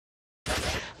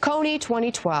Kony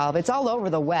 2012. It's all over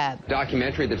the web.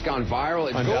 Documentary that's gone viral.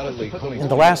 In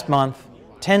the last month,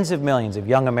 tens of millions of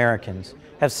young Americans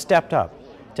have stepped up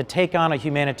to take on a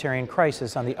humanitarian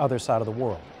crisis on the other side of the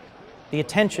world. The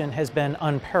attention has been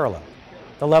unparalleled,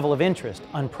 the level of interest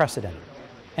unprecedented,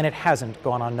 and it hasn't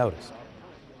gone unnoticed.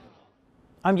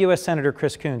 I'm U.S. Senator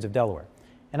Chris Coons of Delaware,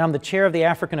 and I'm the chair of the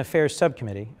African Affairs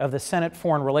Subcommittee of the Senate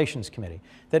Foreign Relations Committee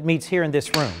that meets here in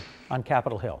this room on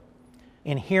Capitol Hill.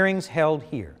 In hearings held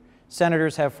here,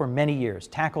 senators have for many years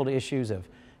tackled issues of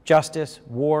justice,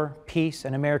 war, peace,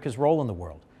 and America's role in the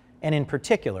world, and in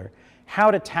particular, how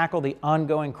to tackle the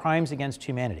ongoing crimes against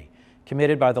humanity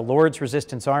committed by the Lord's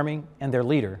Resistance Army and their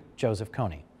leader, Joseph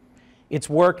Kony. It's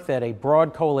work that a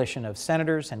broad coalition of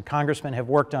senators and congressmen have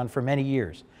worked on for many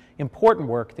years, important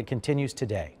work that continues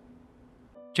today.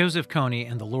 Joseph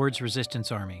Kony and the Lord's Resistance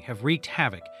Army have wreaked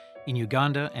havoc in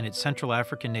Uganda and its Central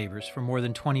African neighbors for more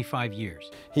than 25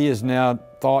 years. He is now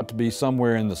thought to be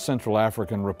somewhere in the Central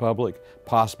African Republic,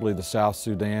 possibly the South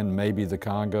Sudan, maybe the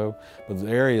Congo, but the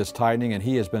area is tightening and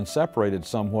he has been separated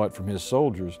somewhat from his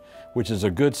soldiers, which is a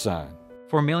good sign.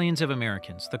 For millions of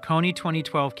Americans, the Kony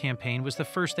 2012 campaign was the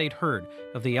first they'd heard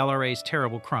of the LRA's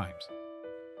terrible crimes.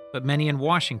 But many in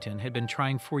Washington had been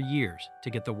trying for years to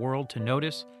get the world to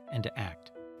notice and to act.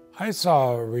 I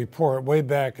saw a report way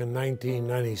back in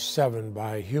 1997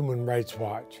 by Human Rights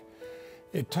Watch.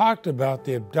 It talked about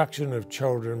the abduction of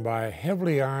children by a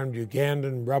heavily armed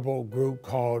Ugandan rebel group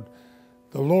called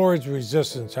the Lord's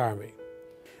Resistance Army.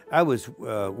 I was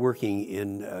working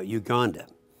in Uganda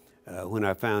when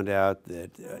I found out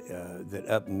that, that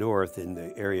up north in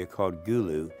the area called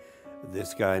Gulu,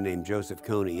 this guy named Joseph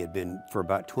Kony had been for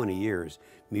about 20 years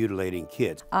mutilating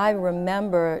kids. I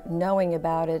remember knowing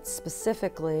about it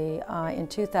specifically in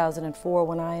 2004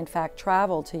 when I in fact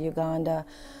traveled to Uganda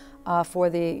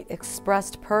for the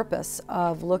expressed purpose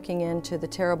of looking into the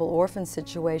terrible orphan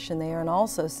situation there and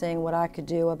also seeing what I could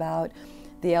do about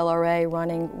the LRA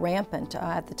running rampant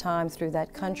at the time through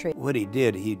that country. What he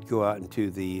did, he'd go out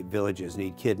into the villages and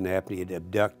he'd kidnap and he'd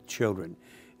abduct children,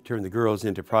 turn the girls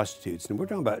into prostitutes, and we're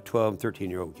talking about 12 and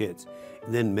 13-year-old kids,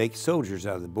 and then make soldiers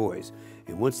out of the boys.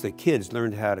 And once the kids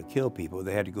learned how to kill people,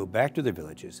 they had to go back to their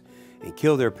villages and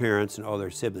kill their parents and all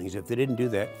their siblings. If they didn't do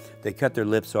that, they cut their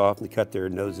lips off and they cut their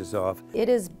noses off. It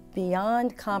is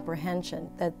beyond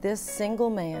comprehension that this single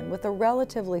man with a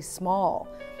relatively small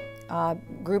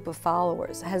group of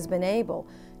followers has been able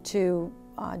to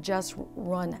just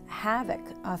run havoc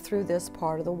through this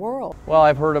part of the world. Well,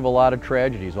 I've heard of a lot of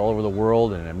tragedies all over the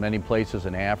world and in many places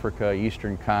in Africa,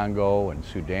 Eastern Congo and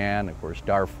Sudan, of course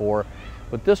Darfur,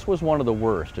 but this was one of the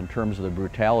worst in terms of the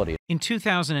brutality. In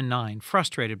 2009,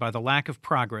 frustrated by the lack of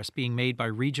progress being made by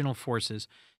regional forces,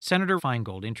 Senator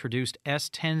Feingold introduced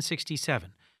S-1067,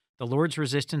 the Lord's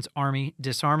Resistance Army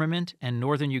Disarmament and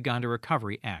Northern Uganda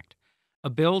Recovery Act, a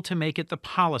bill to make it the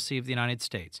policy of the United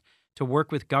States to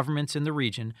work with governments in the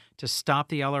region to stop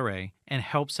the LRA and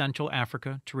help Central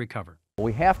Africa to recover.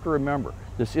 We have to remember,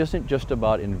 this isn't just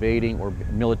about invading or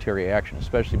military action,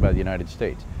 especially by the United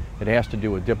States. It has to do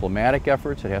with diplomatic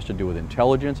efforts, it has to do with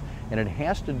intelligence, and it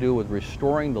has to do with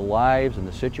restoring the lives and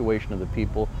the situation of the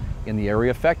people in the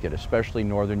area affected, especially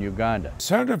northern Uganda.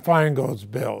 Senator Feingold's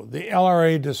bill, the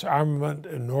LRA Disarmament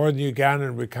and Northern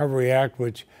Ugandan Recovery Act,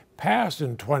 which passed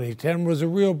in 2010, was a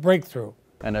real breakthrough.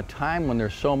 And a time when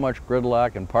there's so much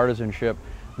gridlock and partisanship,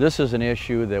 this is an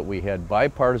issue that we had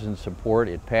bipartisan support.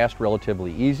 It passed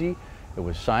relatively easy. It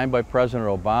was signed by President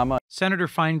Obama. Senator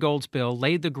Feingold's bill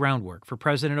laid the groundwork for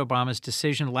President Obama's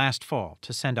decision last fall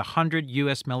to send 100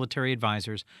 U.S. military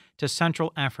advisors to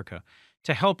Central Africa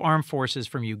to help armed forces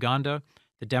from Uganda,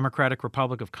 the Democratic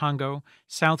Republic of Congo,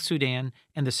 South Sudan,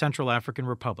 and the Central African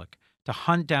Republic to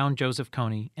hunt down Joseph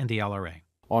Kony and the LRA.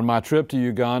 On my trip to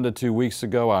Uganda 2 weeks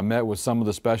ago, I met with some of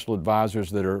the special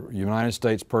advisors that are United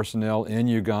States personnel in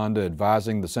Uganda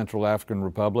advising the Central African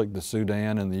Republic, the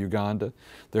Sudan, and the Uganda.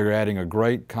 They're adding a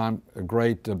great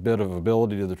bit of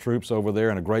ability to the troops over there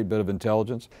and a great bit of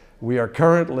intelligence. We are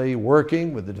currently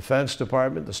working with the Defense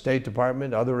Department, the State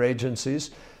Department, other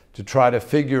agencies to try to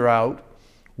figure out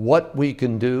what we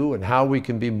can do and how we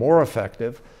can be more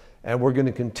effective. And we're going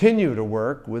to continue to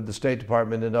work with the State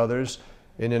Department and others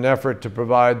in an effort to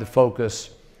provide the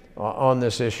focus on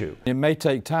this issue. It may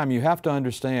take time. You have to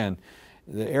understand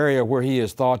the area where he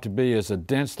is thought to be is a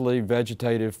densely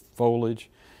vegetative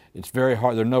foliage. It's very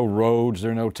hard. There are no roads,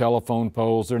 there are no telephone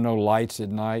poles, there are no lights at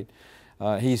night.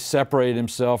 He's separated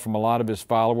himself from a lot of his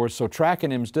followers, so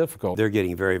tracking him is difficult. They're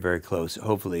getting very, very close.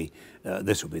 Hopefully,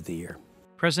 this will be the year.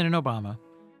 President Obama,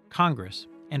 Congress,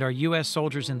 and our U.S.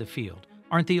 soldiers in the field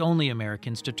aren't the only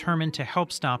Americans determined to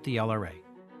help stop the LRA.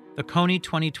 The Kony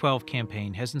 2012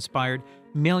 campaign has inspired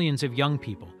millions of young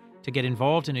people to get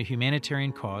involved in a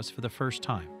humanitarian cause for the first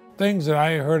time. Things that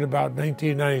I heard about in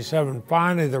 1997,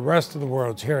 finally the rest of the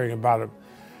world's hearing about them.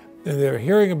 And they're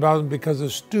hearing about them because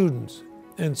of students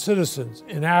and citizens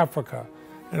in Africa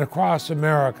and across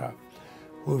America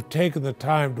who have taken the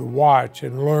time to watch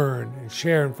and learn and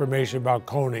share information about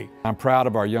Kony. I'm proud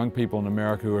of our young people in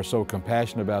America who are so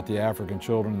compassionate about the African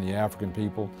children and the African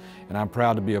people, and I'm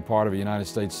proud to be a part of a United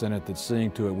States Senate that's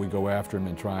seeing to it we go after him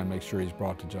and try and make sure he's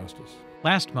brought to justice.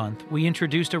 Last month, we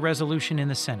introduced a resolution in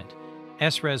the Senate,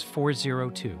 S-Res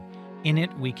 402. In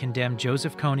it, we condemned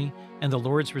Joseph Kony and the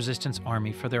Lord's Resistance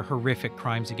Army for their horrific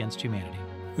crimes against humanity.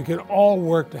 We can all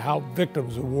work to help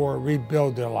victims of war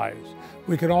rebuild their lives.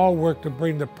 We can all work to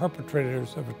bring the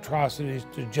perpetrators of atrocities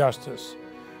to justice.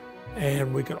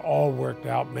 And we can all work to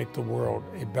help make the world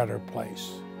a better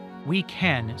place. We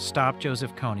can stop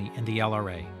Joseph Kony and the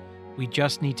LRA. We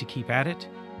just need to keep at it,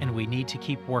 and we need to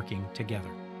keep working together.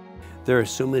 There are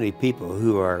so many people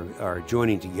who are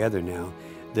joining together now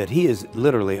that he is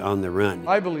literally on the run.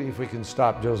 I believe we can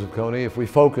stop Joseph Kony if we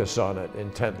focus on it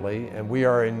intently, and we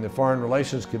are in the Foreign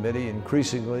Relations Committee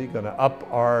increasingly going to up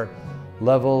our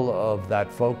level of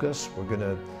that focus. We're going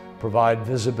to provide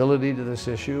visibility to this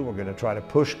issue. We're going to try to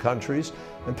push countries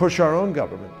and push our own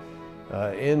government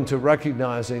into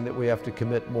recognizing that we have to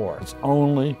commit more. It's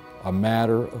only a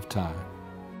matter of time.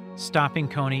 Stopping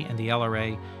Kony and the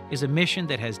LRA is a mission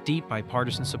that has deep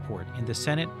bipartisan support in the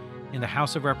Senate, in the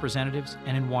House of Representatives,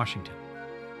 and in Washington.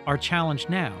 Our challenge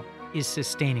now is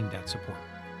sustaining that support.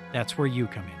 That's where you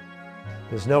come in.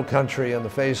 There's no country on the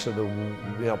face of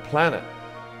the planet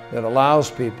that allows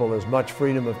people as much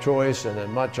freedom of choice and as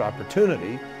much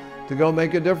opportunity to go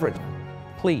make a difference.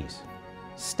 Please,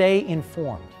 stay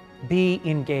informed, be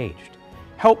engaged.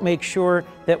 Help make sure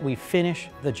that we finish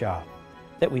the job,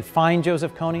 that we find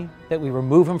Joseph Kony, that we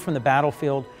remove him from the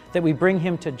battlefield, that we bring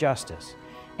him to justice,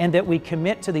 and that we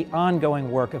commit to the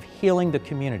ongoing work of healing the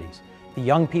communities, the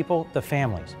young people, the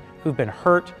families who've been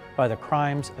hurt by the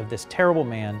crimes of this terrible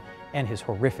man and his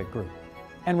horrific group.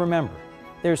 And remember,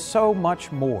 there's so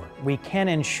much more we can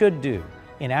and should do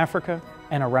in Africa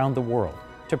and around the world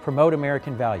to promote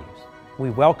American values. We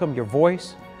welcome your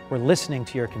voice, we're listening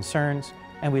to your concerns,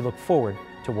 and we look forward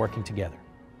to working together.